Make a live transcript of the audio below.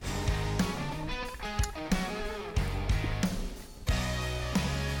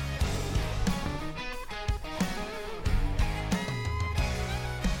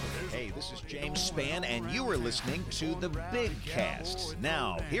James Spann, and you are listening to The Big Cast.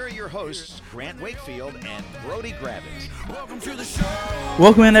 Now, here are your hosts, Grant Wakefield and Brody Gravitt.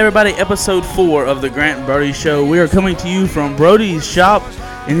 Welcome in, everybody. Episode 4 of the Grant and Brody Show. We are coming to you from Brody's shop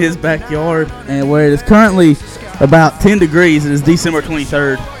in his backyard, and where it is currently about 10 degrees. It is December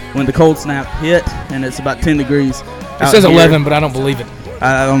 23rd when the cold snap hit, and it's about 10 degrees. It says 11, but I don't believe it.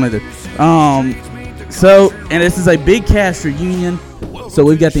 I don't either. And this is a Big Cast reunion. So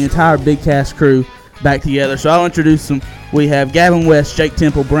we've got the entire Big Cast crew back together. So I'll introduce them. We have Gavin West, Jake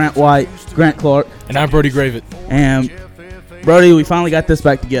Temple, Brant White, Grant Clark. And I'm Brody Gravitt. And Brody, we finally got this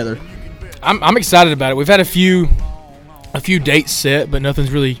back together. I'm excited about it. We've had a few dates set, but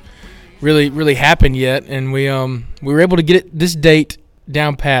nothing's really happened yet. And we were able to get this date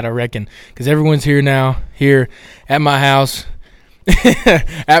down pat, I reckon, because everyone's here now, here at my house,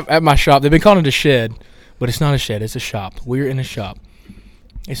 at my shop. They've been calling it a shed, but it's not a shed. It's a shop. We're in a shop.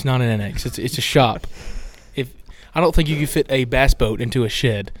 It's not an annex. It's a shop. I don't think you could fit a bass boat into a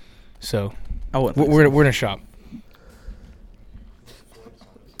shed, so we're in a shop.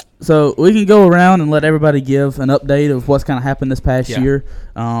 So we can go around and let everybody give an update of what's kind of happened this past year.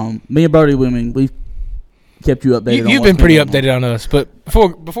 Me and Brody, we've kept you updated. You've been pretty updated on us, but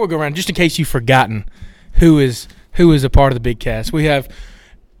before we go around, just in case you've forgotten who is a part of the Big Cast, we have,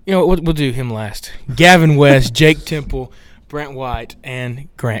 we'll do him last. Gavin West, Jake Temple, Brant White, and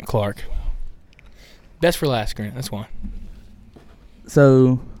Grant Clark. Best for last, Grant. That's why.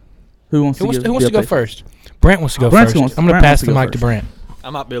 So, who wants to go first? Brant wants to go first. I'm going to pass the mic to Brant. I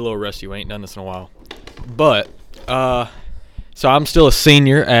might be a little rusty. We ain't done this in a while. But, so I'm still a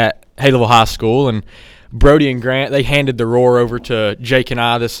senior at Haleville High School, and Brody and Grant, they handed the roar over to Jake and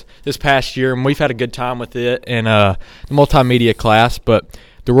I this past year, and we've had a good time with it in the multimedia class. But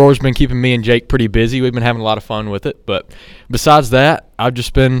the roar's been keeping me and Jake pretty busy. We've been having a lot of fun with it. But besides that, I've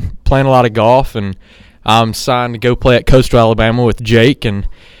just been playing a lot of golf, and I'm signed to go play at Coastal Alabama with Jake, and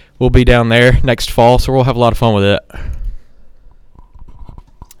we'll be down there next fall, so we'll have a lot of fun with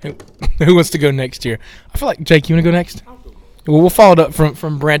it. Who wants to go next year? I feel like, Jake, you want to go next? Well, we'll follow it up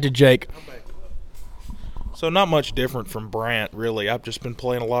from Brant to Jake. So not much different from Brant, really. I've just been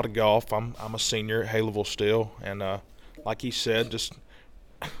playing a lot of golf. I'm a senior at Haleville still, and like he said, just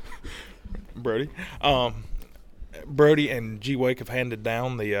Brody and G Wake have handed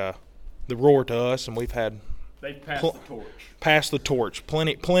down the roar to us, and we've had passed the torch.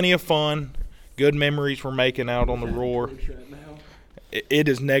 Plenty of fun, good memories we're making out on the roar. It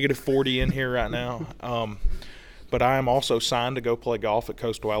is negative 40 in here right now. But I am also signed to go play golf at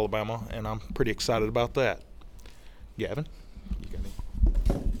Coastal Alabama, and I'm pretty excited about that. Gavin, you got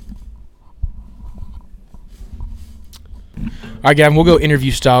any? All right, Gavin, we'll go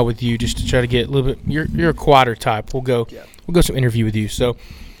interview style with you just to try to get a little bit. You're a quieter type. We'll go some interview with you. So,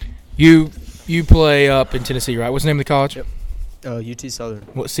 you play up in Tennessee, right? What's the name of the college? Yep. UT Southern.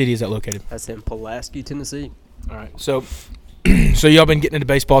 What city is that located? That's in Pulaski, Tennessee. All right. So y'all been getting into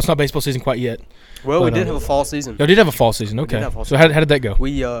baseball. It's not baseball season quite yet. Well, we did have a fall season. Y'all did have a fall season. Okay. So how did that go?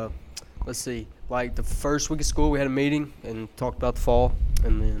 We let's see. Like the first week of school, we had a meeting and talked about the fall,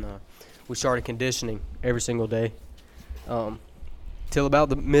 and then we started conditioning every single day till about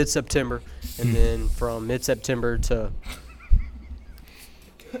the mid-September, and then from mid-September to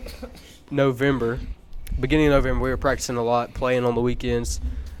November, beginning of November, we were practicing a lot, playing on the weekends,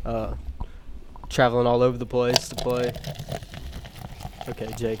 traveling all over the place to play. Okay,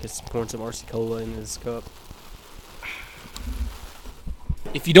 Jake is pouring some RC Cola in his cup.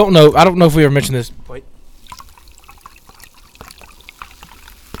 If you don't know, I don't know if we ever mentioned this. Wait.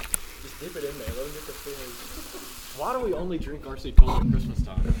 Just dip it in there. Let them get the feeling. Why do we only drink RC Cola at Christmas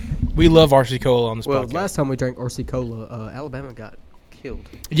time? We love RC Cola on this podcast. Well, last time we drank RC Cola, Alabama got killed.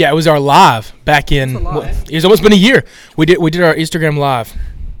 Yeah, it was our live back in. It's almost been a year. We did our Instagram live,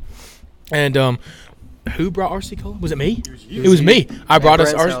 and who brought RC Cola? Was it me? It was me. I brought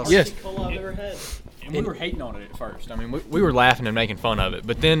us RC. Yes. Cola I've ever had. And we were hating on it at first. I mean, we were laughing and making fun of it,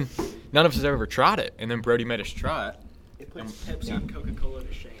 but then none of us ever tried it, and then Brody made us try it. It puts Pepsi and Coca-Cola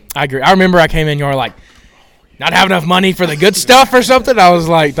to shame. I agree. I remember I came in, you were like, not have enough money for the good stuff or something. I was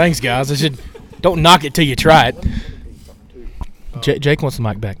like, thanks, guys. Don't knock it till you try it. Jake wants the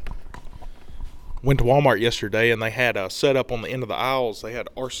mic back. Went to Walmart yesterday, and they had set up on the end of the aisles. They had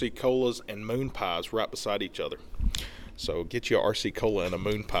RC Colas and Moon Pies right beside each other. So get you a RC Cola and a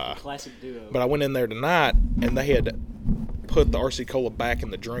Moon Pie. Classic duo. But I went in there tonight, and they had put the RC Cola back in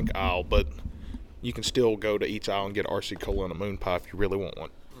the drink aisle, but you can still go to each aisle and get RC Cola and a Moon Pie if you really want one.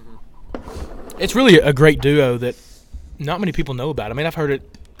 Mm-hmm. It's really a great duo that not many people know about. I mean, I've heard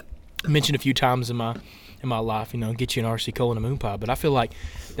it mentioned a few times in my in my life, get you an RC Cola and a moon pie. But I feel like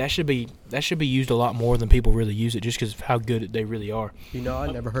that should be used a lot more than people really use it, just because of how good they really are. I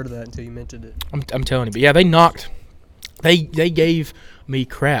never heard of that until you mentioned it. I'm telling you. But yeah, they gave me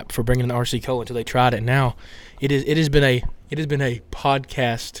crap for bringing an RC Cola until they tried it. And now it has been a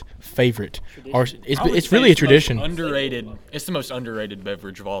podcast favorite. It's really a tradition. Underrated. It's the most underrated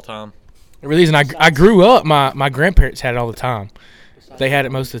beverage of all time. It really is. And I grew up. My grandparents had it all the time. They had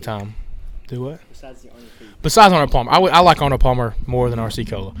it most of the time. Do what? Besides Arnold Palmer, I like Arnold Palmer more than RC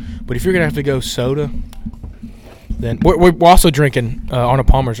Cola. But if you're gonna have to go soda, then we're also drinking Arnold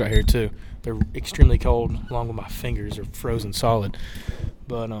Palmers right here too. They're extremely cold, along with my fingers are frozen solid.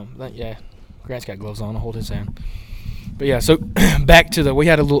 But Grant's got gloves on. I'll hold his hand. But yeah, so back to we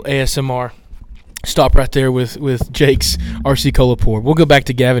had a little ASMR stop right there with Jake's RC Cola pour. We'll go back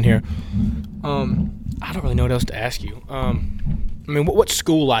to Gavin here. I don't really know what else to ask you. What's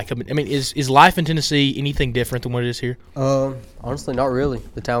school like? Is life in Tennessee anything different than what it is here? Honestly, not really.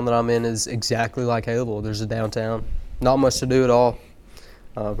 The town that I'm in is exactly like Haleville. There's a downtown. Not much to do at all.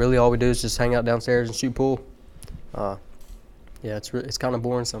 Really, all we do is just hang out downstairs and shoot pool. It's kind of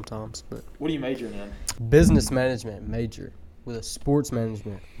boring sometimes. But What are you majoring in? business management major with a sports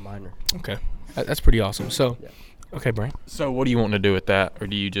management minor. Okay, that's pretty awesome. So, okay, Brent. So what do you want to do with that, or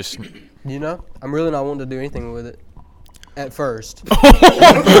do you just? I'm really not wanting to do anything with it at first.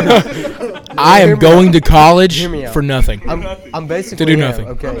 I am going to college Hear me out. for nothing. I'm basically To do nothing.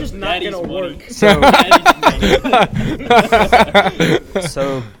 Okay. I'm just not going to work.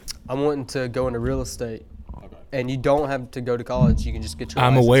 So I'm wanting to go into real estate. And you don't have to go to college. You can just get your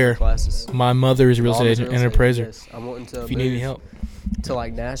I'm license aware. for classes. My mother is a real Mom's estate agent and an appraiser. Yes. I'm wanting to If you need any help. to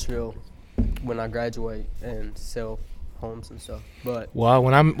like Nashville when I graduate and sell homes and stuff. But Well,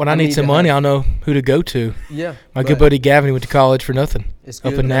 when I need need some to money, have- I'll know who to go to. yeah, My good but buddy Gavin went to college for nothing. it's up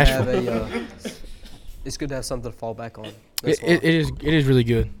good in to Nashville. have it's good to have something to fall back on. That's why. It is really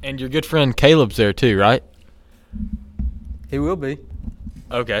good. And your good friend Caleb's there too, right? He will be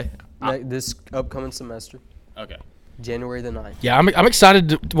Okay. this upcoming semester, Okay. January the 9th. Yeah, I'm excited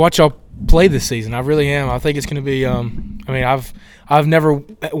to watch y'all play this season. I really am. I think it's going to be. I've never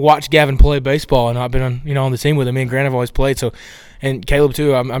watched Gavin play baseball, and I've been on the team with him. Me and Grant have always played. So, and Caleb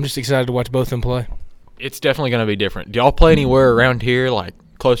too. I'm just excited to watch both of them play. It's definitely going to be different. Do y'all play anywhere around here, like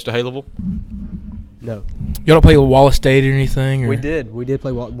close to Haleville? No, Y'all don't play with Wallace State or anything? Or? we did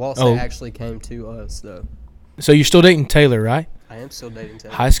play. Wallace Oh. actually came to us though. So you're still dating Taylor, right? I am still dating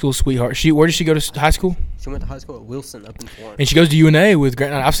Taylor. High school sweetheart. Where did she go to high school? She went to high school at Wilson up in Florence. And she goes to UNA with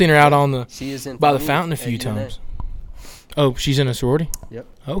Grant. I've seen her out on the She is in by the Florence fountain a at few UNA. times. Oh, she's in a sorority? Yep.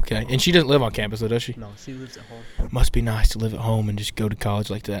 Okay. And she doesn't live on campus, though, does she? No, she lives at home. Must be nice to live at home and just go to college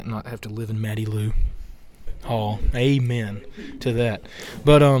like that and not have to live in Matty Lou Hall. Amen to that.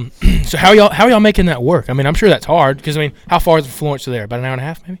 But so how y'all making that work? I'm sure that's hard because how far is Florence to there? About an hour and a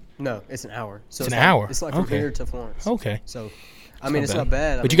half, maybe? No, it's an hour. So It's an like, hour? It's like from Okay. here to Florence. Okay. So, it's not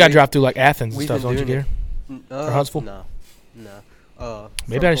bad. But you got to drive through like Athens and we've stuff, been don't you, doing Gary? or Huntsville? No.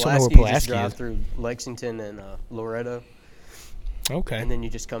 Maybe from I just don't know where Pulaski, you just Pulaski drive is. through Lexington and Loretto, Okay. and then you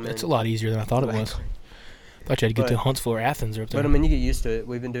just come in. That's a lot easier than I thought it was. Thought you had to get to But- Huntsville or Athens or up there. But you get used to it.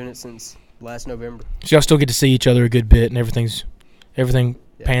 We've been doing it since last November. So y'all still get to see each other a good bit and everything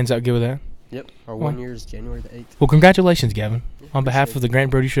Yeah. pans out good with that? Yep. Our Well. 1 year is January the 8th. Well, congratulations, Gavin. On behalf appreciate of the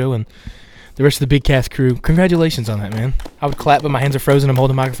Grant Brody Show and the rest of the Big Cast crew, congratulations on that, man. I would clap, but my hands are frozen. I'm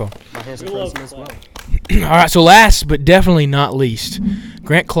holding the microphone. My hands are We love frozen as well. All right, so last but definitely not least,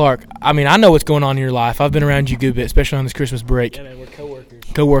 Grant Clark. I know what's going on in your life. I've been around you a good bit, especially on this Christmas break. Yeah, man, we're coworkers.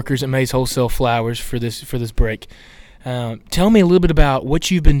 Co-workers at Mays Wholesale Flowers for this break. Tell me a little bit about what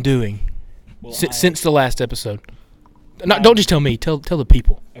you've been doing Well, since the last episode. Don't just tell me. Tell the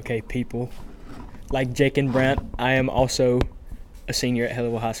people. Okay, people. Like Jake and Brent, I am also a senior at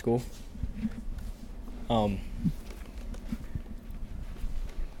Haleville High School.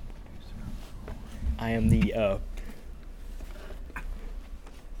 I am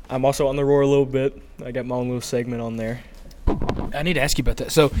I'm also on the roar a little bit. I got my own little segment on there. I need to ask you about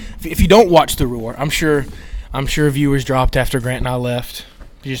that. So, if you don't watch The Roar, I'm sure viewers dropped after Grant and I left,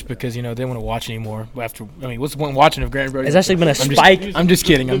 just because they don't want to watch anymore. What's the point watching if Grant and Brody? There's actually been a spike. I'm just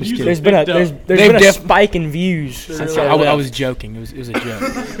kidding. There's been a spike in views. Since I was joking. It was a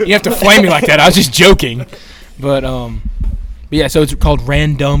joke. You have to flame me like that. I was just joking. But yeah. So it's called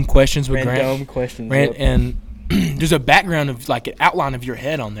Random Questions with Grant. Random questions. Yep. And there's a background of like an outline of your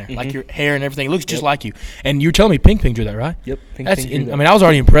head on there, like your hair and everything. It looks just like you. And you're telling me Pink drew that, right? Yep. That's. I was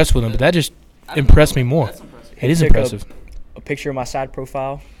already impressed with him, but that just impressed me more. It is impressive. A picture of my side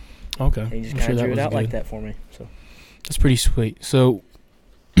profile. Okay. And he just I'm kind sure of that drew it was out like good. that for me. So That's pretty sweet. So,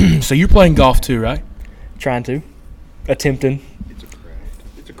 so you're playing golf too, right? Trying to. Attempting. It's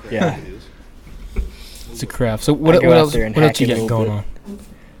a craft. Yeah. It is. It's a craft. So what I go out else? there and What else hack you it a got little going bit.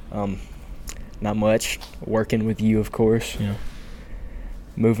 on? Not much. Working with you, of course. Yeah.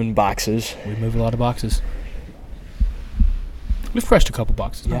 Moving boxes. We move a lot of boxes. We've crushed a couple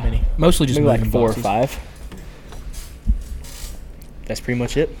boxes, not Yeah. many. Mostly just Maybe like moving 4 boxes. or 5. That's pretty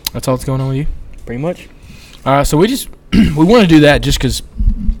much it. That's all that's going on with you. Pretty much. So we just we want to do that just because.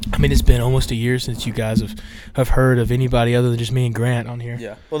 I mean, it's been almost a year since you guys have heard of anybody other than just me and Grant on here.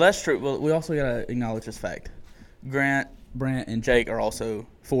 Yeah. Well, that's true. Well, we also got to acknowledge this fact. Grant, Brant, and Jake are also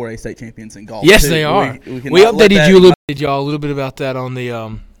 4A state champions in golf. Yes, too. they are. We We updated y'all a little bit about that on the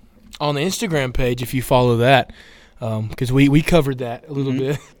Instagram page if you follow that, because we covered that a little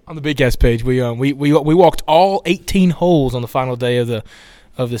bit on the Big Cast page. We walked all 18 holes on the final day of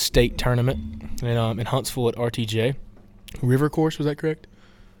the state tournament in Huntsville at RTJ River Course. Was that correct?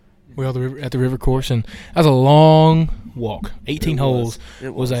 We all at the river course, and that was a long walk. 18 holes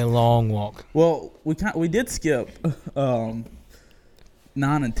was a long walk. Well, we did skip 9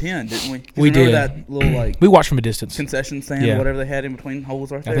 and 10, didn't we? 'Cause We remember did. that little We watched from a distance. concession stand, Yeah. whatever they had in between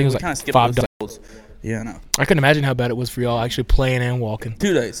holes right there. I think it was we like kind of skipped $5. those holes. Yeah, I know. I couldn't imagine how bad it was for y'all actually playing and walking.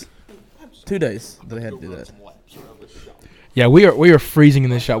 2 days. 2 days that they had to do that. Yeah, we are freezing in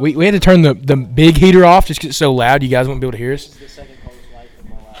this shop. We had to turn the big heater off just because it's so loud. You guys won't be able to hear us.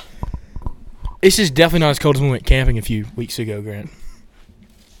 This is definitely not as cold as when we went camping a few weeks ago, Grant.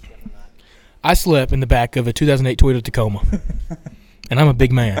 I slept in the back of a 2008 Toyota Tacoma, and I'm a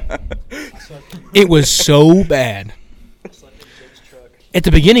big man. It was so bad. At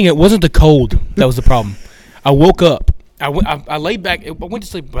the beginning, it wasn't the cold that was the problem. I woke up. I laid back. I went to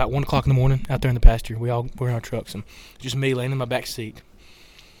sleep about 1 o'clock in the morning out there in the pasture. We all were in our trucks, and just me laying in my back seat.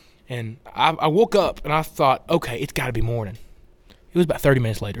 And I woke up, and I thought, okay, it's got to be morning. It was about 30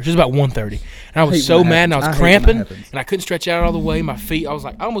 minutes later. It was about 1:30. And I was so mad, and I was cramping, and I couldn't stretch out all the way. My feet,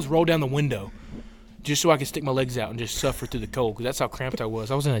 I almost rolled down the window just so I could stick my legs out and just suffer through the cold because that's how cramped I was.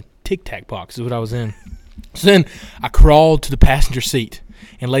 I was in a Tic Tac box is what I was in. So then I crawled to the passenger seat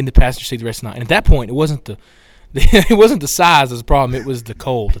and laid in the passenger seat the rest of the night. And at that point, it wasn't it wasn't the size that was the problem. It was the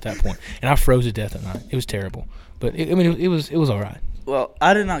cold at that point. And I froze to death at night. It was terrible. But, it was all right. Well,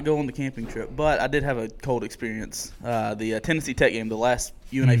 I did not go on the camping trip, but I did have a cold experience. The Tennessee Tech game, the last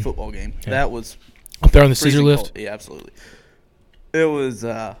UNA football game, that was Up there on the scissor freezing lift? cold. Yeah, absolutely. It was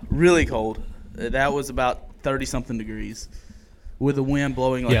really cold. That was about 30-something degrees with the wind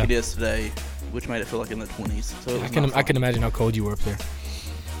blowing like it is today, which made it feel like in the 20s. So it was I can imagine how cold you were up there.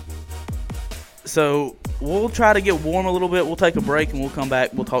 So we'll try to get warm a little bit. We'll take a break, and we'll come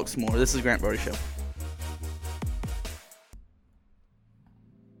back. We'll talk some more. This is Grant Brody Show.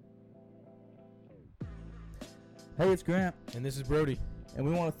 Hey, it's Grant. And this is Brody. And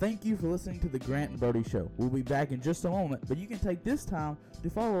we want to thank you for listening to the Grant and Brody Show. We'll be back in just a moment, but you can take this time to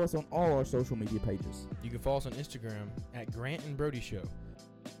follow us on all our social media pages. You can follow us on Instagram at Grant and Brody Show.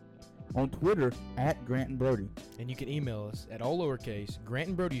 On Twitter, at Grant and Brody. And you can email us at all lowercase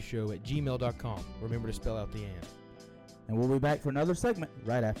grantandbrodyshow@gmail.com. Remember to spell out the and. And we'll be back for another segment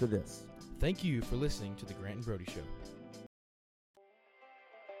right after this. Thank you for listening to the Grant and Brody Show.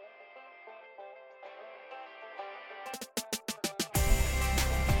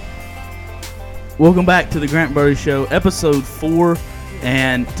 Welcome back to the Grant Brody Show, episode 4.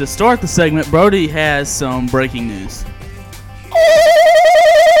 And to start the segment, Brody has some breaking news.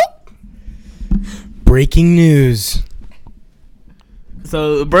 Breaking news.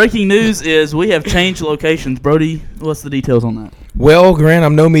 So the breaking news is we have changed locations. Brody, what's the details on that? Well, Grant,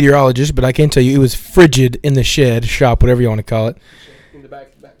 I'm no meteorologist, but I can tell you it was frigid in the shed, shop, whatever you want to call it.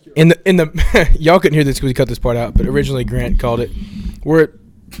 In the y'all couldn't hear this because we cut this part out, but originally Grant called it.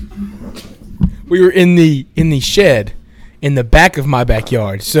 We were in the shed in the back of my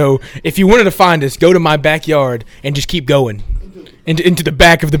backyard. So if you wanted to find us, go to my backyard and just keep going into the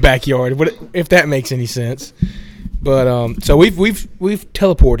back of the backyard. If that makes any sense. But so we've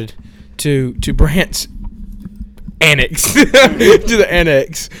teleported to Brant's annex to the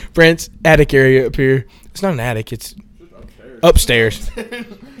annex. Brant's attic area up here. It's not an attic. It's upstairs.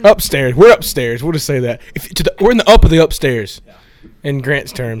 Upstairs. We're upstairs. We'll just say that. We're in the up of the upstairs. In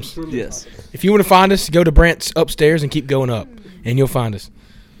Grant's terms. Yes. If you want to find us, go to Brant's upstairs and keep going up, and you'll find us.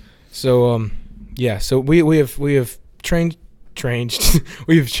 So yeah. So we have changed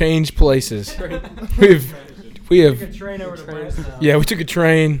we have changed places. we have Took a train over to Brant's house. Yeah, we took a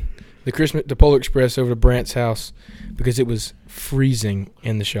train, the Polar Express over to Brant's house because it was freezing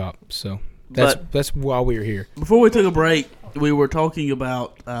in the shop. So that's why we were here. Before we took a break, we were talking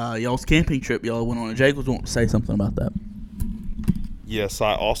about y'all's camping trip y'all went on, and Jake was wanting to say something about that. yes,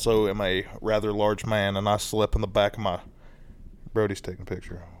 I also am a rather large man, and I slept in the back of my – Brody's taking a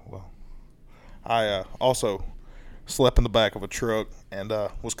picture. Well, I also slept in the back of a truck and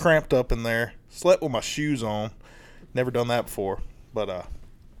was cramped up in there. Slept with my shoes on. Never done that before. But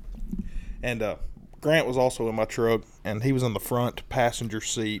Grant was also in my truck, and he was in the front passenger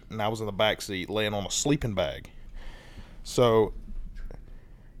seat, and I was in the back seat laying on a sleeping bag. So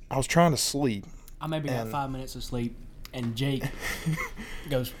I was trying to sleep. I maybe got 5 minutes of sleep, and Jake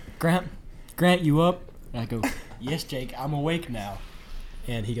goes, Grant, you up? And I go, yes, Jake, I'm awake now.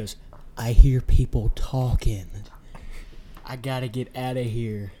 And he goes, I hear people talking. I got to get out of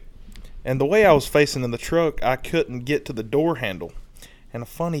here. And the way I was facing in the truck, I couldn't get to the door handle. And the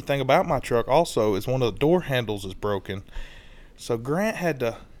funny thing about my truck also is one of the door handles is broken. So Grant had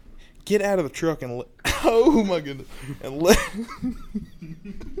to get out of the truck and oh my goodness, and let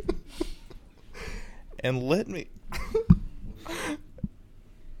me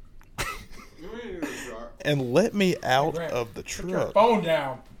and let me out of the truck. Put your phone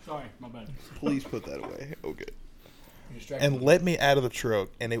down. Sorry, my bad. Please put that away. Okay. And let me out of the truck,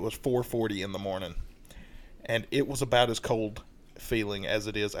 and it was 4:40 in the morning, and it was about as cold feeling as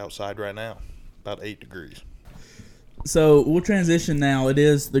it is outside right now, about 8 degrees. So we'll transition now. It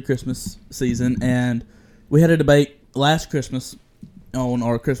is the Christmas season, and we had a debate last Christmas on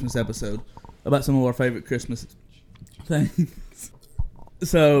our Christmas episode about some of our favorite Christmas things.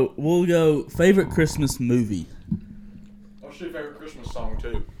 So we'll go favorite Christmas movie. Let's do favorite Christmas song,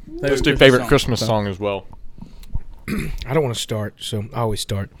 too. Let's do favorite Christmas song as well. I don't want to start, so I always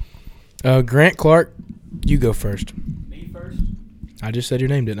start. Grant Clark, you go first. Me first? I just said your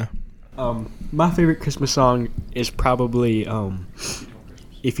name, didn't I? My favorite Christmas song is probably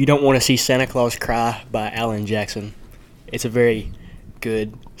If You Don't Want to See Santa Claus Cry by Alan Jackson. It's a very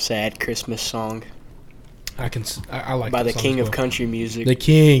good, sad Christmas song. I like by that the song king as of well. country music. The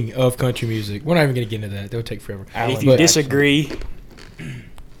king of country music. We're not even going to get into that. That would take forever. And if you disagree,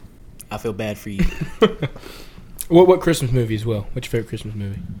 I feel bad for you. What Christmas movie as well? What's your favorite Christmas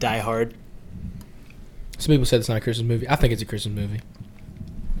movie? Die Hard. Some people said it's not a Christmas movie. I think it's a Christmas movie.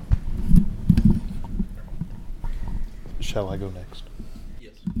 Shall I go next?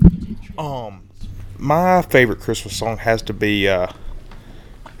 Yes. My favorite Christmas song has to be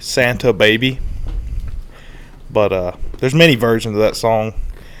Santa Baby. But there's many versions of that song.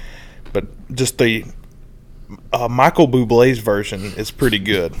 But just the Michael Bublé's version is pretty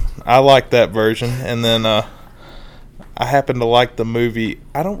good. I like that version. And then I happen to like the movie.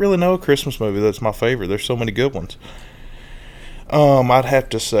 I don't really know a Christmas movie that's my favorite. There's so many good ones. I'd have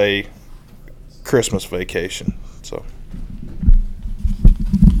to say Christmas Vacation. So.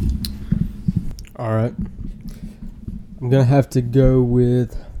 All right. I'm going to have to go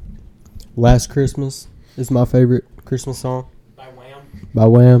with Last Christmas is my favorite Christmas song. By Wham. By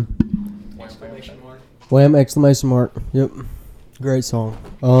Wham. Exclamation mark. Wham! Exclamation mark. Yep. Great song.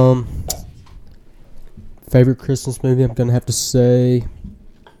 Favorite Christmas movie, I'm going to have to say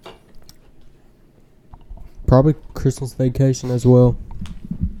probably Christmas Vacation as well.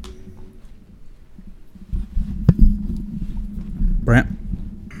 Brant?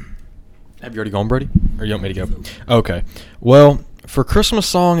 Have you already gone, Brody? Or you want me to go? Okay. Well, for Christmas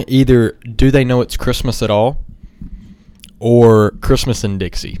song, either Do They Know It's Christmas at All or Christmas in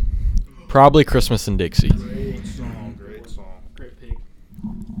Dixie. Probably Christmas in Dixie. Great song. Great pick.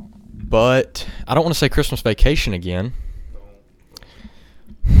 But I don't want to say Christmas Vacation again.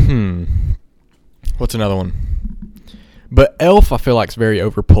 What's another one? But Elf, I feel like, is very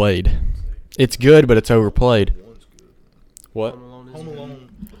overplayed. It's good, but it's overplayed. What? Home Alone,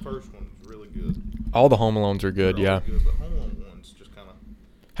 the first one was really good. All the Home Alones are good, yeah. Good, but Home Alone one's just kind of.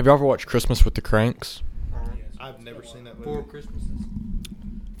 Have you ever watched Christmas with the Cranks? I've never seen that movie.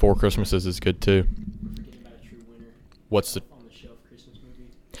 Four Christmases is good too. What's the? On the Shelf Christmas movie.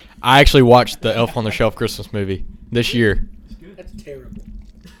 I actually watched the Elf on the Shelf Christmas movie this year. That's terrible.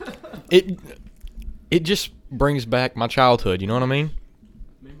 It just brings back my childhood. You know what I mean?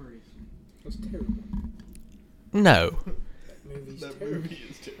 Memories. That's terrible. No, That movie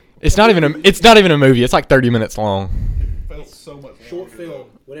is terrible. it's not even a movie. It's like 30 minutes long. It felt so much Short longer, film, though.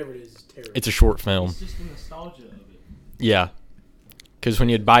 whatever it is terrible. It's a short film. It's just the nostalgia of it. Yeah, because when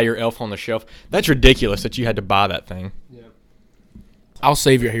you'd buy your Elf on the Shelf, that's ridiculous that you had to buy that thing. Yeah. I'll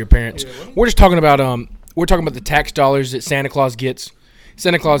save your parents. We're just talking about the tax dollars that Santa Claus gets.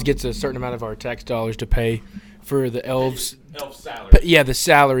 Santa Claus gets a certain amount of our tax dollars to pay for the elves. Elf salary. But yeah, the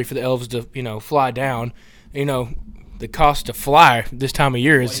salary for the elves to fly down. The cost to fly this time of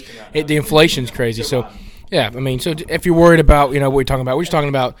year is the inflation's crazy. So Yeah, I mean, so if you're worried about, what we're talking about, we're just talking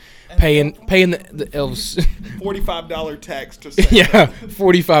about paying the elves. $45 tax to Santa. Yeah,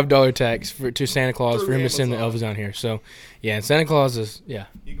 $45 tax to Santa Claus Through for him to send the Amazon. elves down here. So, yeah, and Santa Claus is, You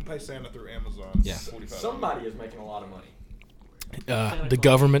can pay Santa through Amazon. Yeah. $45. Somebody is making a lot of money. The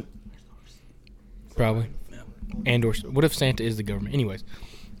government, probably. And or what if Santa is the government? Anyways.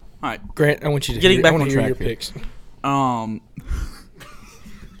 All right. Grant, I want you to Getting back I want on to hear track your here. picks. I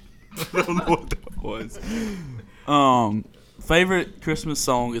don't know what that was. Favorite Christmas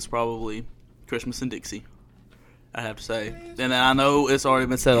song is probably Christmas in Dixie, I have to say. And I know it's already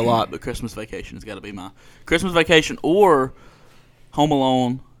been said a lot, but Christmas Vacation has got to be my Christmas Vacation, or Home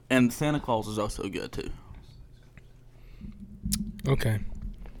Alone, and Santa Claus is also good too. Okay.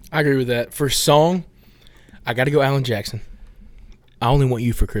 I agree with that. For song, I got to go Alan Jackson. I Only Want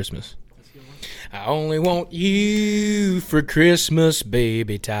You for Christmas. I only want you for Christmas,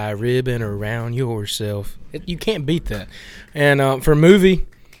 baby. Tie a ribbon around yourself. You can't beat that. And for movie,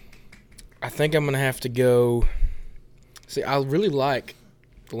 I think I'm going to have to go. See, I really like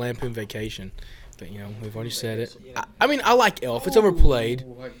The Lampoon Vacation. But, we've already said it. I mean, I like Elf. It's overplayed.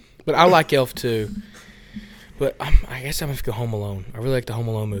 But I like Elf, too. But I guess I'm going to go Home Alone. I really like the Home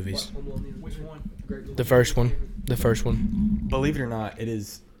Alone movies. Which one? The first one. Believe it or not, it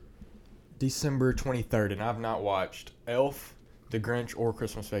is December 23rd, and I've not watched Elf, The Grinch, or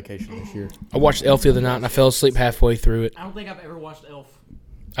Christmas Vacation this year. I watched Elf the other night, and I fell asleep halfway through it. I don't think I've ever watched Elf.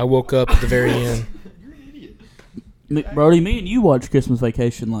 I woke up at the very end. Brody, me and you watched Christmas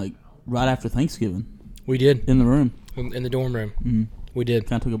Vacation like right after Thanksgiving We did. in the room. In the dorm room. Mm-hmm. We did.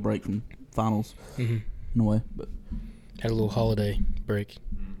 Kind of took a break from finals Mm-hmm. in a way, but Had a little holiday break.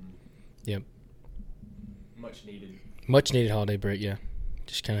 Yep. Much needed. Holiday break, yeah.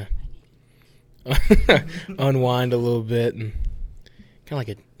 Just kind of unwind a little bit and kind of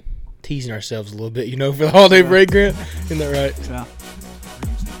like teasing ourselves a little bit, for the holiday break, Grant. Isn't that right? yeah.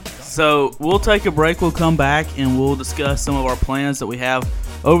 So we'll take a break. We'll come back and we'll discuss some of our plans that we have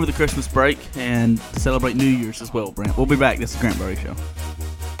over the Christmas break and to celebrate New Year's as well, Brent. We'll be back. This is Grant Brody Show.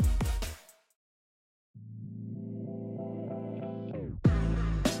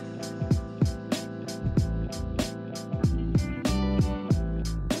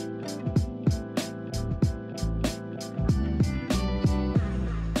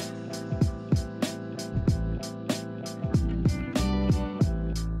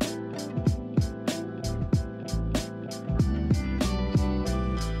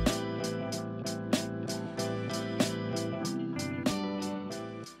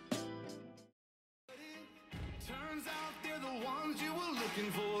 Turns out they're the ones you were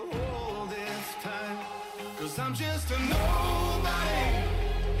looking for all this time. 'Cause I'm just a nobody,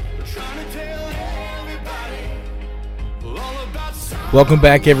 trying to tell everybody all about something. Welcome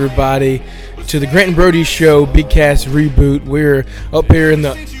back, everybody, to the Grant and Brody Show Big Cast Reboot. We're up here in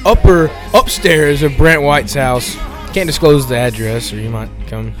the upstairs of Brant White's house. Can't disclose the address, or you might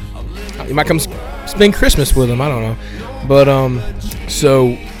come spend Christmas with him. I don't know, but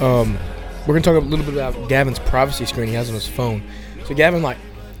we're gonna talk a little bit about Gavin's privacy screen he has on his phone. So Gavin,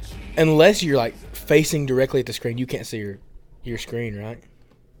 unless you're facing directly at the screen, you can't see your screen, right?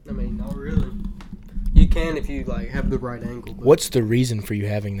 I mean, not really. You can if you have the right angle. But, What's the reason for you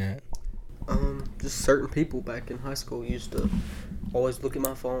having that? just certain people back in high school used to always look at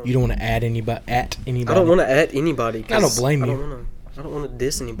my phone. You don't want to add anybody at anybody. I don't want to add anybody. I don't blame you. I don't want to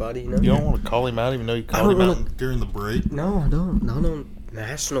diss anybody. You You don't want to call him out even though you called him out during the break? No, I don't. Not on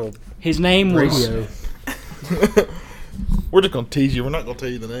national His name was. radio. We're just going to tease you. We're not going to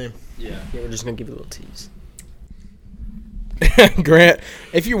tell you the name. Yeah, we're just gonna give you a little tease. Grant,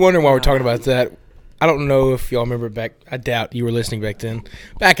 if you're wondering why we're talking about that, I don't know if y'all remember back. I doubt you were listening back then.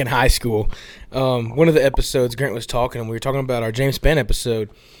 Back in high school, one of the episodes, Grant was talking, and we were talking about our James Spann episode,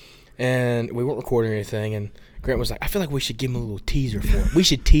 and we weren't recording anything, and Grant was like, I feel like we should give him a little teaser for it. We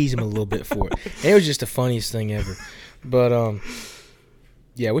should tease him a little bit for it. And it was just the funniest thing ever. But,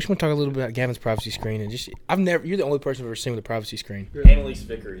 yeah, we should talk a little bit about Gavin's privacy screen. And you're the only person I've ever seen with a privacy screen. Annalise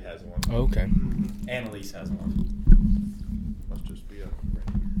Vickery has one. Oh, okay. Annalise has one. Must just be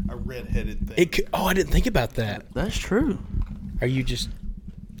a red-headed thing. I didn't think about that. That's true. Do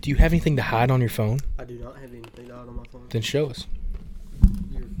you have anything to hide on your phone? I do not have anything to hide on my phone. Then show us.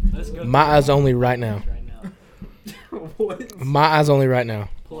 Let's go. My eyes only right now. What? My eyes only right now.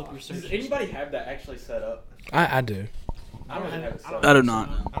 Pull up your search. Does anybody have that actually set up? I do. I don't have it set up. I do not.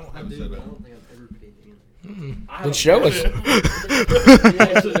 I don't have it set up. don't think I've ever put anything in. Then show us.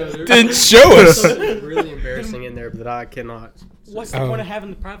 Then show us. Something really embarrassing in there that I cannot. What's the point of having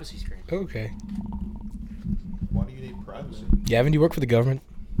the privacy screen? Okay. Why do you need privacy? Gavin, do you work for the government?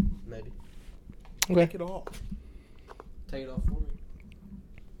 Maybe. Okay. Take it off. Take it off for me.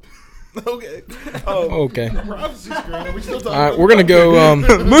 Okay. Okay. Privacy screen. Are we still talking All right, about we're gonna go.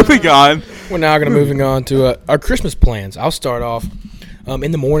 Moving on. We're now gonna moving on to our Christmas plans. I'll start off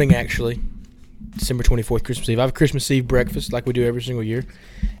in the morning. Actually, December 24th, Christmas Eve. I have a Christmas Eve breakfast like we do every single year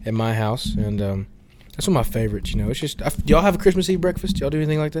at my house, and that's one of my favorites. You know, it's just. Do y'all have a Christmas Eve breakfast? Do y'all do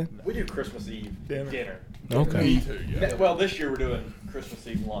anything like that? We do Christmas Eve dinner. Okay. Me too, yeah. Well, this year we're doing Christmas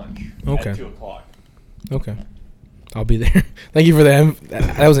Eve lunch Okay. at 2 o'clock. Okay. I'll be there. Thank you for that.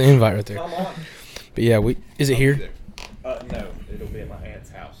 That was an invite right there. Come on. But yeah, is it here? No, it'll be at my aunt's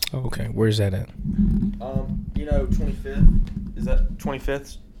house. Oh, okay. Where's that at? 25th. Is that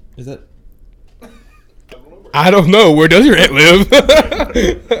 25th? Is that? I don't know. Where does your aunt live?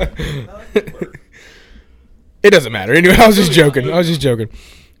 It doesn't matter. Anyway, I was just joking.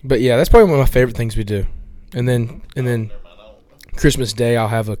 But yeah, that's probably one of my favorite things we do. And then Christmas Day, I'll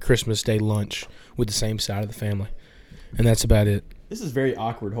have a Christmas Day lunch with the same side of the family. And that's about it. This is very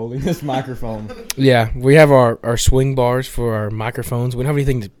awkward holding this microphone. Yeah, we have our swing bars for our microphones. We don't have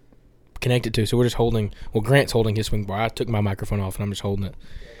anything to connect it to, so we're just holding. Well, Grant's holding his swing bar. I took my microphone off, and I'm just holding it.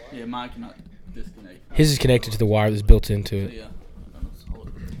 Yeah, mine cannot disconnect. His is connected to the wire that's built into it. Yeah.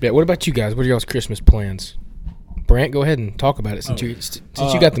 Yeah. What about you guys? What are y'all's Christmas plans? Brant, go ahead and talk about it since you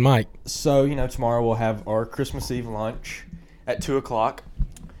got the mic. So, tomorrow we'll have our Christmas Eve lunch at 2 o'clock.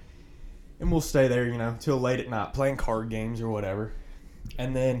 And we'll stay there, till late at night playing card games or whatever.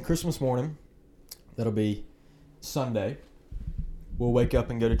 And then Christmas morning, that'll be Sunday, we'll wake up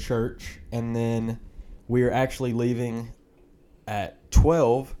and go to church. And then we are actually leaving at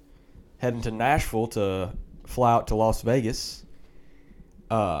 12, heading to Nashville to fly out to Las Vegas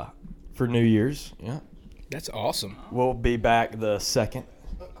for New Year's. Yeah. That's awesome. We'll be back the 2nd,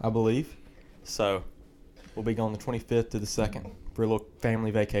 I believe. So we'll be going the 25th to the 2nd for a little family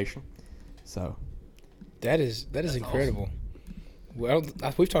vacation. So that is incredible. Awesome. Well,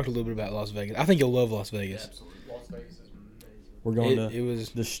 we've talked a little bit about Las Vegas. I think you'll love Las Vegas. Yeah, absolutely. Las Vegas is amazing. We're going to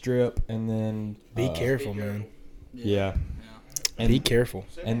the Strip, and then be careful, man. Yeah. And be careful.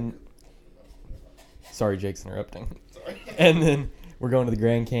 And sorry, Jake's interrupting. Sorry. And then we're going to the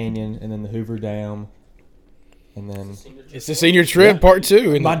Grand Canyon, and then the Hoover Dam, and then it's the senior trip part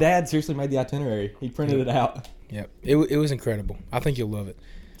 2. My dad seriously made the itinerary. He printed it out. Yep, it was incredible. I think you'll love it.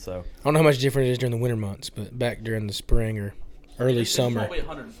 So I don't know how much different it is during the winter months, but back during the spring or early summer,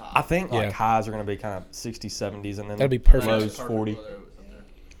 I think highs are going to be kind of 60s, 70s, and then that'll be perfect. Lows 40.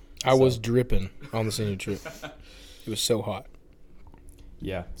 I was dripping on the senior trip. It was so hot.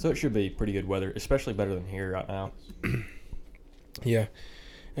 Yeah, so it should be pretty good weather, especially better than here right now. Yeah.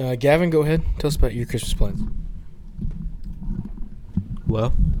 Gavin, go ahead. Tell us about your Christmas plans.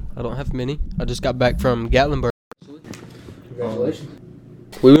 Well, I don't have many. I just got back from Gatlinburg. Congratulations.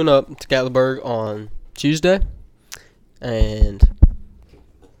 We went up to Gatlinburg on Tuesday and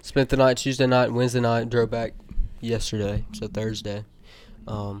spent the night Tuesday night and Wednesday night, drove back yesterday, so Thursday.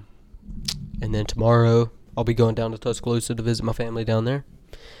 And then tomorrow I'll be going down to Tuscaloosa to visit my family down there.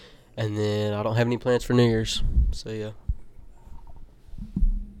 And then I don't have any plans for New Year's, so yeah.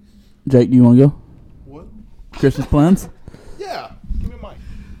 Jake, do you want to go? What? Christmas plans? Yeah. Give me a mic.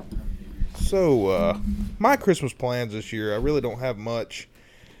 So, my Christmas plans this year, I really don't have much.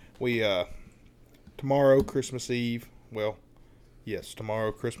 We, tomorrow, Christmas Eve, well, yes,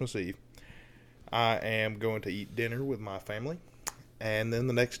 tomorrow, Christmas Eve, I am going to eat dinner with my family. And then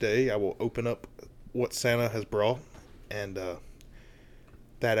the next day, I will open up what Santa has brought. And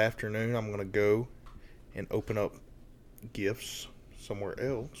that afternoon, I'm going to go and open up gifts somewhere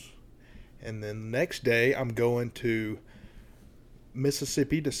else. And then the next day, I'm going to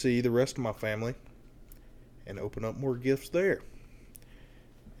Mississippi to see the rest of my family and open up more gifts there.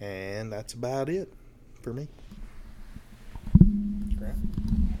 And that's about it for me. Grant?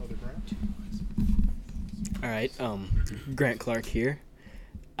 Other Grant? All right, Grant Clark here.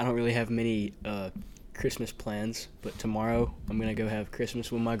 I don't really have many Christmas plans, but tomorrow I'm going to go have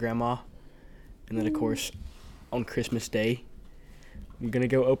Christmas with my grandma. And then, of course, on Christmas Day, I'm going to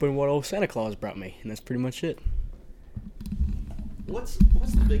go open what old Santa Claus brought me, and that's pretty much it. What's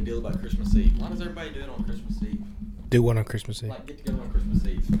the big deal about Christmas Eve? Why does everybody do it on Christmas Eve? Do one on Christmas Eve. Like, get together on Christmas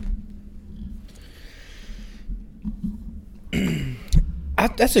Eve.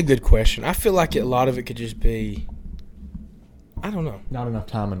 That's a good question. I feel like a lot of it could just be, I don't know. Not enough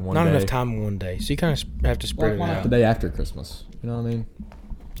time in one Not day. enough time in one day. So you kind of have to spread it out. The day after Christmas. You know what I mean?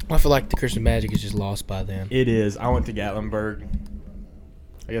 I feel like the Christmas magic is just lost by then. It is. I went to Gatlinburg,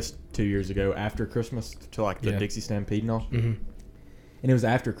 I guess 2 years ago, after Christmas, to like the Yeah. Dixie Stampede and all. Mm-hmm. and it was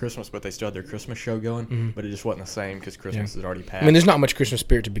after Christmas, but they still had their Christmas show going, but it just wasn't the same because Christmas had already passed. I mean, there's not much Christmas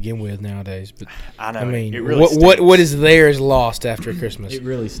spirit to begin with nowadays, but I know. I mean, it really what is there is lost after Christmas. It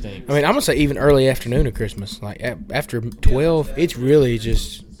really stinks. I mean, I'm gonna say even early afternoon of Christmas, like after 12, it's really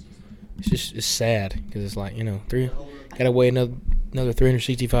just it's sad because it's like gotta wait another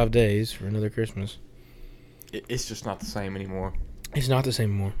 365 days for another Christmas. It's just not the same anymore. It's not the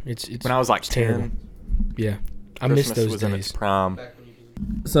same anymore. It's when I was like 10, terrible. Yeah, I Christmas miss those was days. in its prime.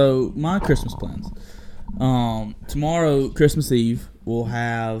 So my Christmas plans. Tomorrow, Christmas Eve, we'll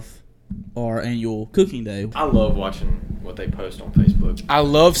have our annual cooking day. I love watching what they post on Facebook. I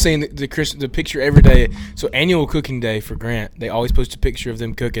love seeing the picture every day. So annual cooking day for Grant, they always post a picture of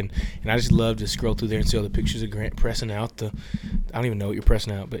them cooking, and I just love to scroll through there and see all the pictures of Grant pressing out I don't even know what you're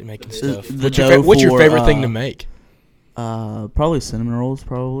pressing out, but making stuff. What's your favorite thing to make? Probably cinnamon rolls.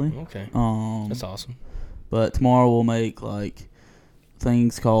 Probably. Okay. That's awesome. But tomorrow we'll make like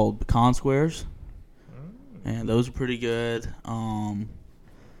things called pecan squares, and those are pretty good.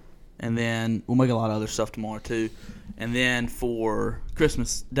 And then we'll make a lot of other stuff tomorrow too. And then for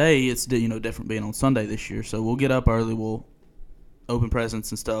Christmas Day, it's different being on Sunday this year. So we'll get up early. We'll open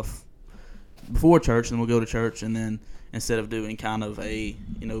presents and stuff before church, and we'll go to church. And then instead of doing kind of a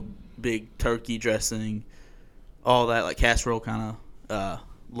big turkey dressing, all that like casserole kind of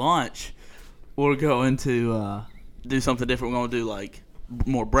lunch, we're going to do something different. We're going to do like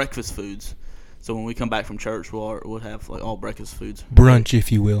more breakfast foods. So when we come back from church, we'll have like all breakfast foods. Brunch,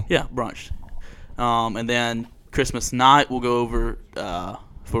 if you will. Yeah, brunch. And then Christmas night, we'll go over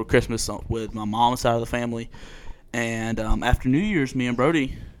for Christmas with my mom's side of the family. And after New Year's, me and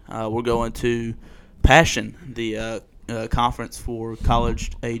Brody, we're going to Passion, the conference for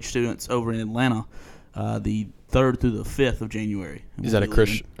college-age students over in Atlanta, the 3rd through the 5th of January. Is that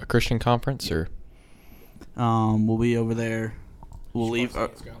a Christian conference or? We'll be over there. We'll leave.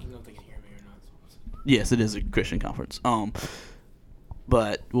 Yes, it is a Christian conference.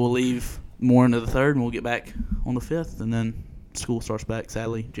 But we'll leave morning of the 3rd, and we'll get back on the 5th, and then school starts back,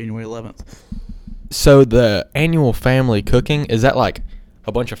 sadly, January 11th. So the annual family cooking, is that like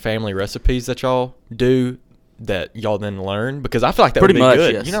a bunch of family recipes that y'all do that y'all then learn? Because I feel like that would be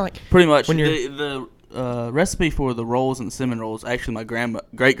good. Yes. Pretty much. When the recipe for the rolls and the cinnamon rolls, actually my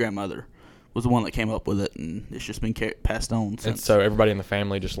great-grandmother was the one that came up with it, and it's just been passed on since. And so everybody in the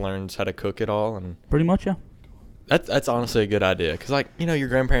family just learns how to cook it all? And pretty much, yeah. That's honestly a good idea. Because, like, your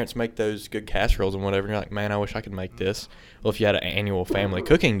grandparents make those good casseroles and whatever, and you're like, man, I wish I could make this. Well, if you had an annual family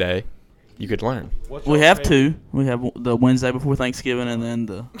cooking day, you could learn. We have two. We have the Wednesday before Thanksgiving and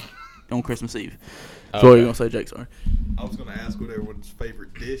then on Christmas Eve. So what are you going to say, Jake? Sorry. I was going to ask what everyone's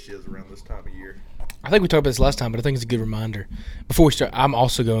favorite dish is around this time of year. I think we talked about this last time, but I think it's a good reminder. Before we start, I'm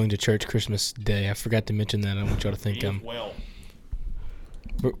also going to church Christmas Day. I forgot to mention that. I don't want y'all to think I'm. Well.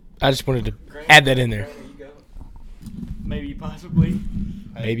 I just wanted to add that in there. Maybe, possibly.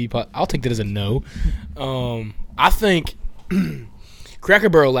 I'll take that as a no. I think Cracker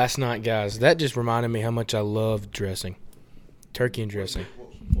Barrel last night, guys, that just reminded me how much I love dressing. Turkey and dressing.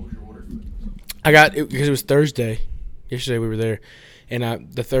 What was your order? I got it because it was Thursday. Yesterday we were there.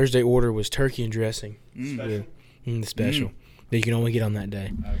 And the Thursday order was turkey and dressing. Special. The special. That you can only get on that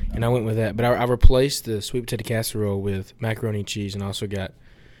day. Okay. And I went with that. But I replaced the sweet potato casserole with macaroni and cheese, and I also got,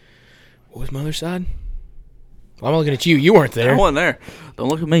 what was my other side? Well, I'm looking at you. You weren't there. I wasn't there. Don't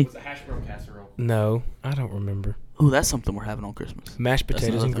look at me. Was it hash brown casserole? No, I don't remember. Oh, that's something we're having on Christmas. Mashed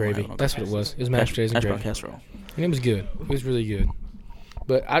potatoes and gravy. That's what it was. It was mashed potatoes and gravy. Casserole. And it was good. It was really good.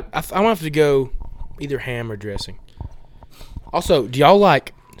 But I want to have to go either ham or dressing. Also, do y'all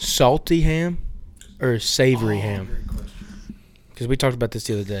like salty ham or savory ham? Because we talked about this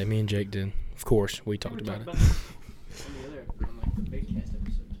the other day. Me and Jake did. Of course, we talked about it.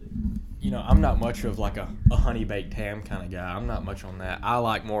 I'm not much of like a honey baked ham kind of guy. I'm not much on that. I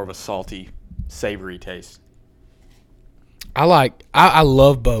like more of a salty, savory taste. I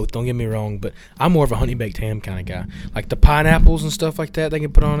love both, don't get me wrong, but I'm more of a honey baked ham kind of guy. Like the pineapples and stuff like that they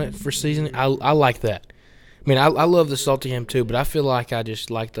can put on it for seasoning. I like that. I mean, I love the salty ham too, but I feel like I just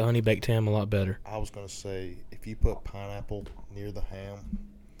like the honey baked ham a lot better. I was going to say, if you put pineapple near the ham,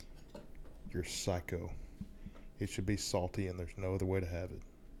 you're psycho. It should be salty, and there's no other way to have it.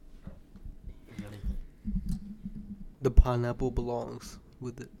 The pineapple belongs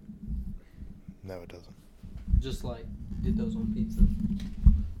with it. No, it doesn't. Just like did those on pizza.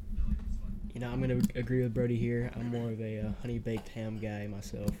 I'm going to agree with Brody here. I'm more of a honey baked ham guy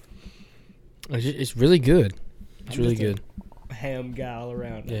myself. It's really good. It's really good. Ham guy all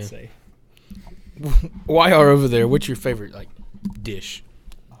around, I'd say. Why are over there? What's your favorite dish?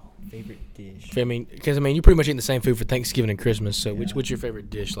 Favorite dish. I mean, because you're pretty much eating the same food for Thanksgiving and Christmas. So, what's your favorite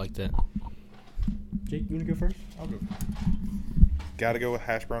dish like that? Jake, you want to go first? I'll go. Got to go with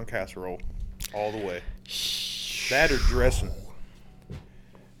hash brown casserole, all the way. That or dressing.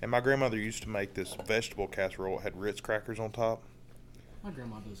 And my grandmother used to make this vegetable casserole. It had Ritz crackers on top. My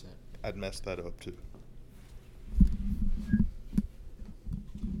grandma does that. I'd mess that up too.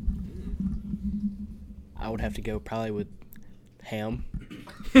 I would have to go probably with ham.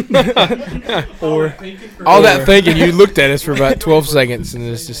 Or all that thinking, you looked at us for about 12 seconds and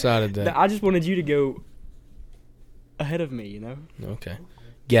just decided that. I just wanted you to go ahead of me, you know? Okay.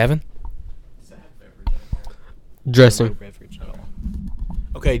 Gavin? Dressing.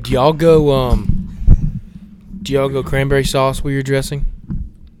 Okay, do y'all go cranberry sauce with your dressing?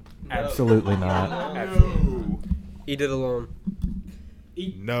 Absolutely not. Eat it alone.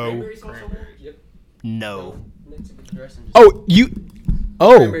 No. No. Oh,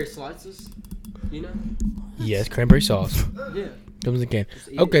 Oh. Cranberry slices, you know? Yes, cranberry sauce. Yeah. Comes in a can.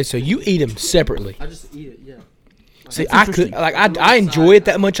 Just eat Okay, it. so you eat them separately. I just eat it, yeah. See, I could I enjoy it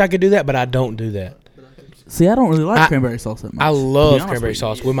that much. I could do that, but I don't do that. See, I don't really like I- cranberry sauce that much. I to be love honest cranberry with you.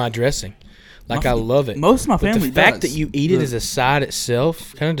 sauce with my dressing. Like, I love it. Most of my But family the fact does. that you eat it as a side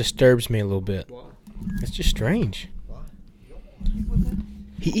itself kind of disturbs me a little bit. It's just strange.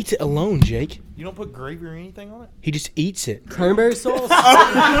 He eats it alone, Jake. You don't put gravy or anything on it? He just eats it. Cranberry sauce?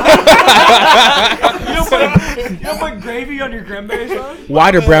 You don't put gravy on your cranberry sauce?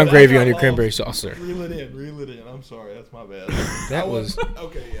 White or brown gravy on your cranberry sauce, sir. Reel it in. I'm sorry, that's my bad. That was.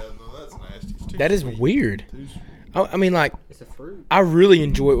 Okay, yeah, no, that's nasty. It's too That is sweet. weird. Too sweet. I mean, like, It's a fruit. I really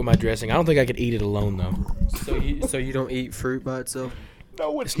enjoy it with my dressing. I don't think I could eat it alone, though. So you don't eat fruit by itself?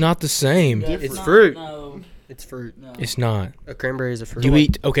 No, It's not the same. It's fruit. No, It's fruit. no. It's not. A cranberry is a fruit. Do you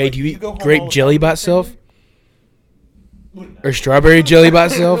eat? Okay. Do you you eat go home all grape the jelly time by with itself? Or strawberry jelly by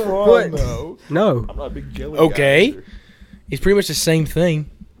itself? What? No. No. I'm not a big jelly Okay. guy either. It's pretty much the same thing.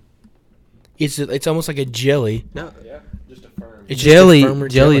 It's almost like a jelly. No. Just a firm. It's just a Jelly. firmer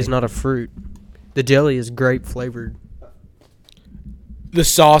Jelly is not a fruit. The jelly is grape flavored. The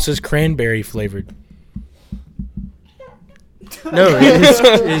sauce is cranberry flavored. No,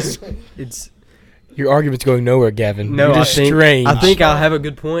 it's Your argument's going nowhere, Gavin. no. You're just I think strange. I think I'll have a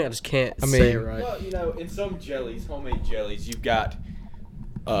good point. I just can't I say it mean- right. Well, you know, in some jellies, homemade jellies, you've got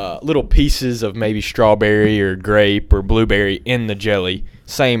little pieces of maybe strawberry or grape or blueberry in the jelly,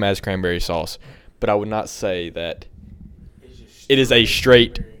 same as cranberry sauce. But I would not say that it is a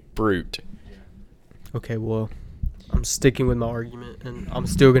straight fruit. Okay, well, I'm sticking with my argument, and I'm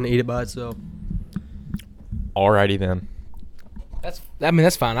still gonna eat it by itself. Alrighty then.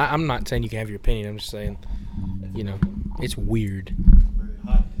 That's fine. I'm not saying you can have your opinion. I'm just saying, it's weird.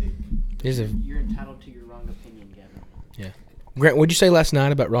 It's a, You're entitled to your wrong opinion, Gavin. Grant, what'd you say last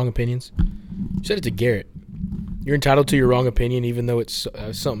night about wrong opinions? You said it to Garrett. You're entitled to your wrong opinion, even though it's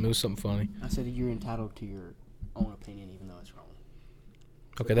something. It was something funny. I said you're entitled to your own opinion, even though it's wrong.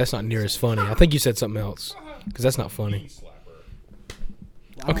 Okay, that's not near as funny. I think you said something else, because that's not funny.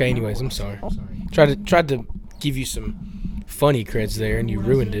 Okay, anyways, I'm sorry. Tried to give you some funny creds there, and you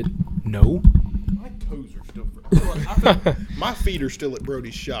ruined it. No. My toes are still my feet are still at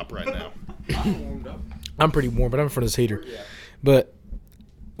Brody's shop right now. I'm pretty warm, but I'm in front of this heater. But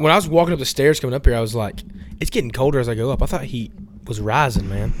when I was walking up the stairs coming up here, I was like, it's getting colder as I go up. I thought heat was rising,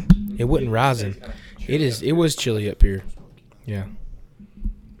 man. It wasn't rising. It was chilly up here. Yeah.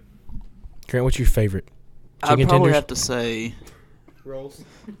 Grant, what's your favorite? I'd Chicken probably tenders? have to say Rolls.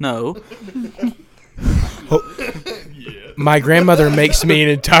 no. My grandmother makes me an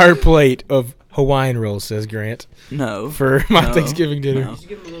entire plate of Hawaiian rolls, says Grant, No. for my No. Thanksgiving dinner. No. Just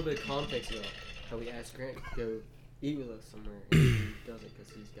give him a little bit of context about how we asked Grant to go eat with us somewhere, and he doesn't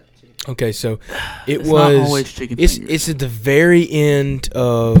because he's got chicken. Okay, so it It's was. not always chicken It's fingers. it's at the very end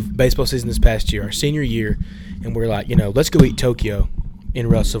of baseball season this past year, our senior year, and we're like, let's go eat Tokyo in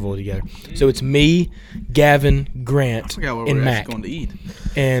Russellville together. So it's me, Gavin, Grant, I forgot what and we were Mac, actually going to eat.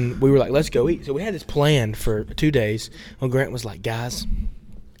 and we were like, let's go eat. So we had this plan for 2 days. When Grant was like, guys,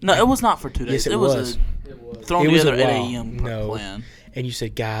 No, it was not for 2 days. Yes, it was. It was. thrown It was together a at while. 8 a.m. No. plan. and you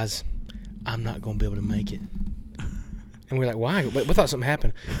said, guys, I'm not going to be able to make it. And we were like, why? We thought something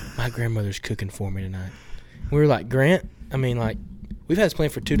happened. My grandmother's cooking for me tonight. We were like, Grant, we've had this plan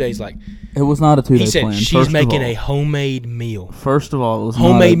for 2 days. Like, It was not a 2 day he said plan. she's making a homemade meal. First of all, it was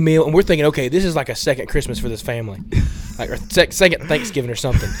Homemade not meal. And we're thinking, okay, this is like a second Christmas for this family. Like, or second Thanksgiving or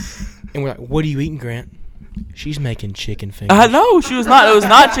something. And we're like, what are you eating, Grant? She's making chicken fingers. No, she was not. It was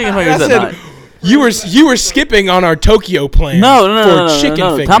not chicken fingers I that said, night. you were skipping on our Tokyo plan No, for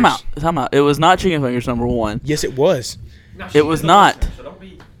chicken fingers. Time out. It was not chicken fingers, number one. Yes, it was. It was not.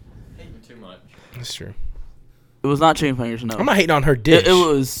 That's true. It was not chicken fingers, no. I'm not hating on her dish. It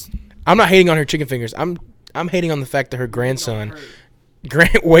was... I'm not hating on her chicken fingers. I'm hating on the fact that her grandson,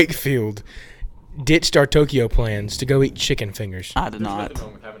 Grant Wakefield, ditched our Tokyo plans to go eat chicken fingers. I did not.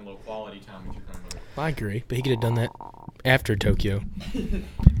 I agree, but he could have done that after Tokyo.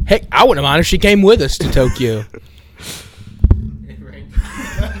 Heck, I wouldn't mind if she came with us to Tokyo.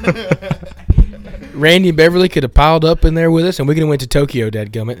 Randy and Beverly could have piled up in there with us, and we could have went to Tokyo,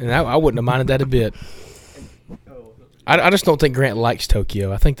 dadgummit, and I wouldn't have minded that a bit. I just don't think Grant likes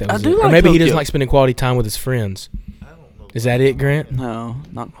Tokyo. I think that was it. Or maybe he doesn't like spending quality time with his friends. Is that it, Grant? No,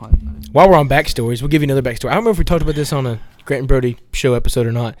 not quite. While we're on backstories, we'll give you another backstory. I don't remember if we talked about this on a Grant and Brody show episode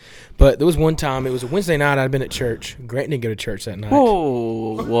or not, but there was one time, it was a Wednesday night, I'd been at church. Grant didn't go to church that night.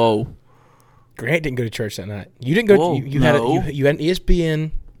 Whoa. Grant didn't go to church that night. You didn't go. Whoa, you had an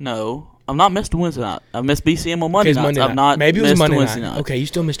ESPN. No. I've not missed a Wednesday night. I've missed BCM on Monday nights. I've not Maybe it was missed Monday a Wednesday night. night. Okay, you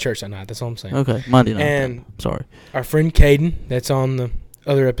still missed church that night. That's all I'm saying. Okay, Monday night. And sorry. Our friend Caden, that's on the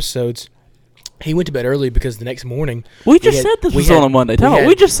other episodes, he went to bed early because the next morning. We just said this was on a Monday.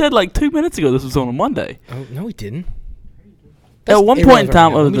 We just said like 2 minutes ago this was on a Monday. Oh, no, we didn't. At one point in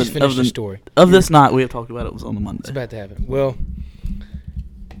time of this night, we have talked about it was on the Monday. It's about to happen. Well,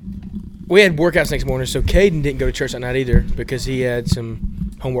 we had workouts next morning, so Caden didn't go to church that night either because he had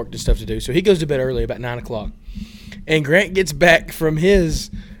some homework and stuff to do. So he goes to bed early, about 9 o'clock. And Grant gets back from his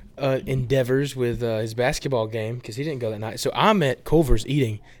endeavors with his basketball game because he didn't go that night. So I'm at Culver's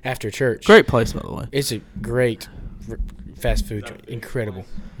eating after church. Great place, by the way. It's a great fast food joint. Incredible.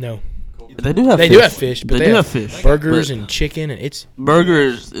 No. They do have fish. But they do have fish. Burgers and chicken. And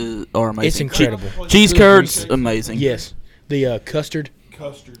burgers are amazing. It's incredible. Cheese curds, amazing. Yes. The custard.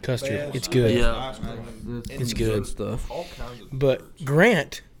 It's good. Yeah. It's good stuff. But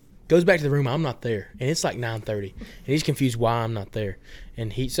Grant goes back to the room. I'm not there. And it's like 9:30. And he's confused why I'm not there.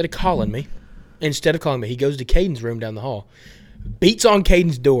 And he, instead of calling me, he goes to Caden's room down the hall. Beats on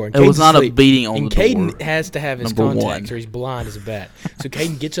Caden's door. And it was not a beating on the door. And Caden has to have his contacts or he's blind as a bat. So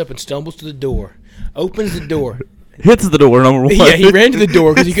Caden gets up and stumbles to the door. Opens the door. Hits the door, number one. Yeah, he ran to the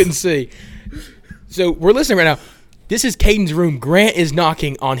door because he couldn't see. So we're listening right now. This is Caden's room. Grant is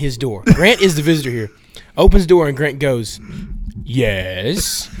knocking on his door. Grant is the visitor here. Opens the door and Grant goes,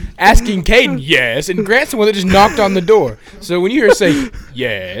 yes. Asking Caden, yes. And Grant's the one that just knocked on the door. So when you hear her say,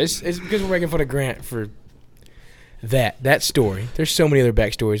 yes, it's because we're making fun of Grant for that story. There's so many other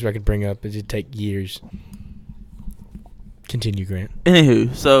backstories I could bring up. It'd take years. Continue, Grant.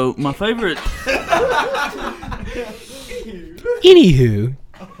 Anywho, so my favorite...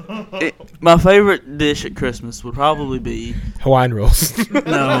 my favorite dish at Christmas would probably be... Hawaiian rolls.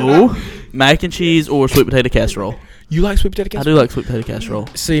 No. Mac and cheese or sweet potato casserole. You like sweet potato casserole? I do like sweet potato casserole.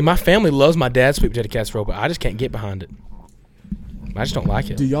 See, my family loves my dad's sweet potato casserole, but I just can't get behind it. I just don't like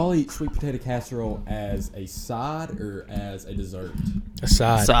it. Do y'all eat sweet potato casserole as a side or as a dessert? A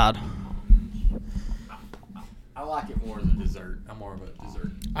side. I like it more as a dessert. I'm more of a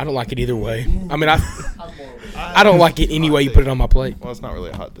dessert. I don't like it either way. I mean, I don't like it any way you put it on my plate. Well, it's not really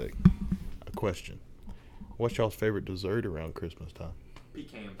a hot take. A question. What's y'all's favorite dessert around Christmas time?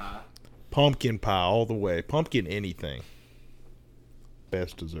 Pecan pie. Pumpkin pie all the way. Pumpkin anything.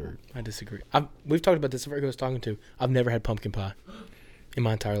 Best dessert. I disagree. We've talked about this. Everybody I was talking to. I've never had pumpkin pie in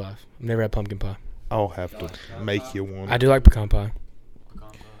my entire life. I've never had pumpkin pie. I'll have to make you one. I do like pecan pie.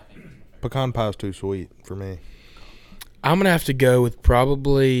 Pecan pie is too sweet for me. I'm going to have to go with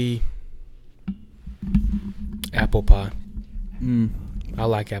probably apple pie. I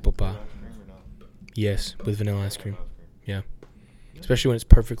like apple pie. Yes, with vanilla ice cream. Yeah. Especially when it's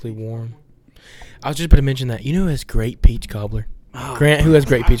perfectly warm. I was just about to mention that. You know who has great peach cobbler? Oh. Grant, who has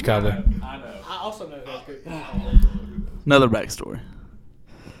great peach cobbler? I know. I also know who has great peach cobbler. Another backstory.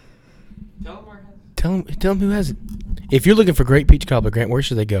 Tell him who has it. If you're looking for great peach cobbler, Grant, where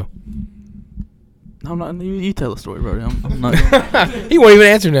should they go? I'm not. You tell the story, Brody. I'm not. He won't even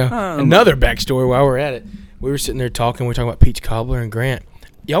answer now. Another backstory while we're at it. We were sitting there talking. We were talking about peach cobbler and Grant.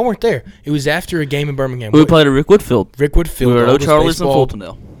 Y'all weren't there. It was after a game in Birmingham. We played at Rickwood Field. We were at O'Charlie's in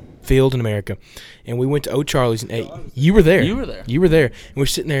Fultondale. Field in America. And we went to O'Charlie's and ate. You were there. You were there. And we're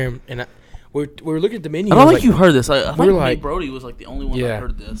sitting there, and we were looking at the menu. I don't think you heard this. I think like, Brody was like the only one that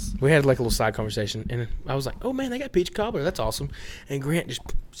heard this. We had like a little side conversation, and I was like, oh, man, they got peach cobbler. That's awesome. And Grant just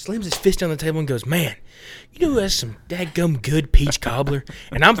slams his fist on the table and goes, man, you know who has some dadgum good peach cobbler?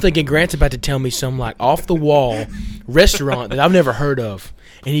 And I'm thinking Grant's about to tell me some like off-the-wall restaurant that I've never heard of.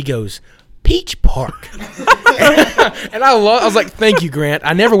 And he goes, Peach Park. And I was like, thank you, Grant.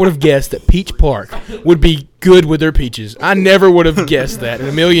 I never would have guessed that Peach Park would be good with their peaches. I never would have guessed that in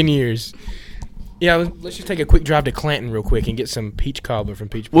a million years. Yeah, let's just take a quick drive to Clanton real quick and get some peach cobbler from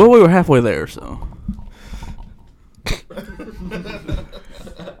Peach. Well, we were halfway there, so.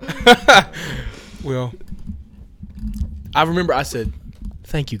 Well, I remember I said,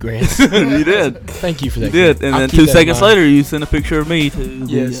 "Thank you, Grant." You did. Thank you for that. You did, and I'll then keep 2 that in seconds mind. later, you sent a picture of me to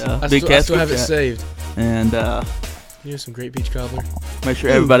Yes, the I Big still Cast have group it chat. saved. And Here's some great peach cobbler. make sure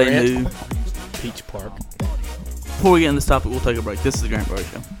Ooh, everybody Grant. knew. Peach Park. Before we get in this topic, we'll take a break. This is the Grant Brody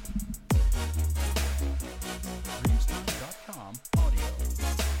Show.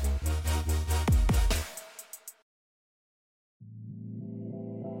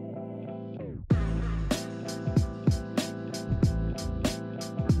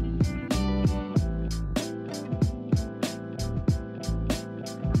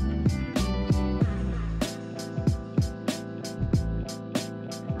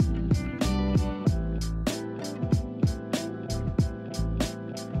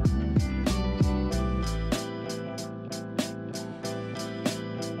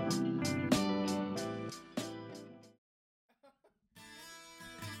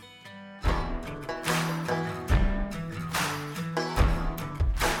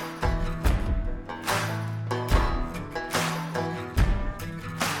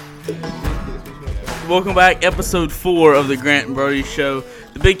 Welcome back, episode 4 of the Grant and Brody Show,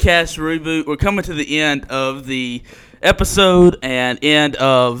 the Big Cast reboot. We're coming to the end of the episode and end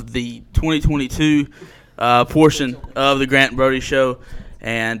of the 2022 portion of the Grant and Brody Show.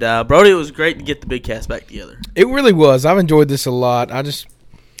 And Brody, it was great to get the Big Cast back together. It really was. I've enjoyed this a lot. I just,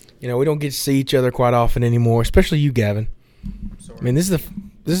 we don't get to see each other quite often anymore, especially you, Gavin. I mean, this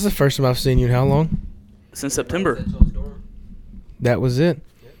is the first time I've seen you in how long? Since September. That was it.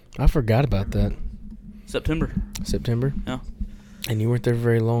 I forgot about that. September. Yeah. And you weren't there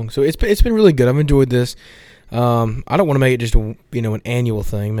very long, so it's been really good. I've enjoyed this. I don't want to make it just an annual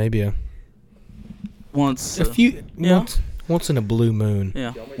thing. Maybe once in a blue moon.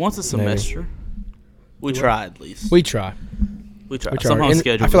 Yeah, once a semester. We try at least. We try. Somehow And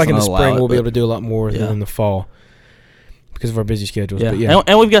schedule I feel like in the doesn't spring allow it, we'll be but- able to do a lot more than Yeah. in the fall because of our busy schedules. Yeah. But yeah.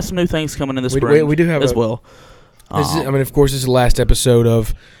 And we've got some new things coming in the spring. We do have as well. Of course, this is the last episode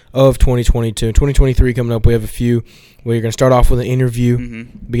of 2022. 2023 coming up. We have a few. We're going to start off with an interview,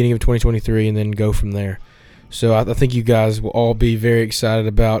 beginning of 2023, and then go from there. So I think you guys will all be very excited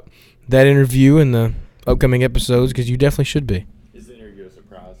about that interview and the upcoming episodes because you definitely should be. Is the interview a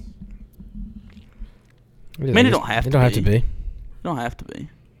surprise? I mean, it don't have to be. It don't have to be. It don't have to be.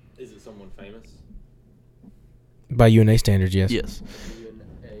 Is it someone famous? By UNA standards, yes. Yes.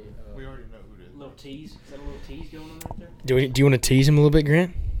 We already know who it is. Little tease. Is that a little tease going on right there? Do you want to tease him a little bit,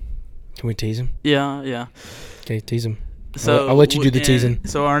 Grant? Can we tease him? Yeah. Okay, tease him. So I'll let you do the teasing.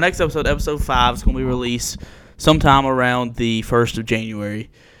 So our next episode 5, is going to be released sometime around the 1st of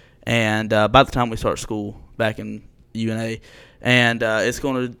January, and about the time we start school back in UNA, and it's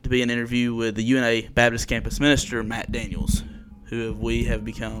going to be an interview with the UNA Baptist Campus Minister Matt Daniels, who we have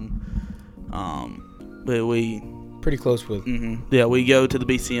become Pretty close with. Yeah, we go to the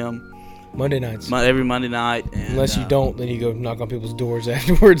BCM Monday nights. every Monday night. And, Unless you don't, then you go knock on people's doors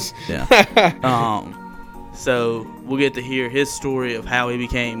afterwards. Yeah. So we'll get to hear his story of how he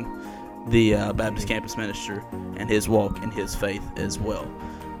became the Baptist Campus Minister and his walk in his faith as well.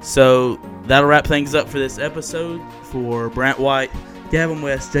 So that'll wrap things up for this episode. For Brant White, Gavin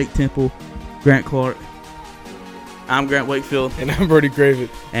West, Jake Temple, Grant Clark, I'm Grant Wakefield. And I'm Brody Gravitt.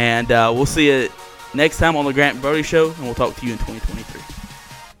 And we'll see you next time on the Grant and Brody Show, and we'll talk to you in 2023.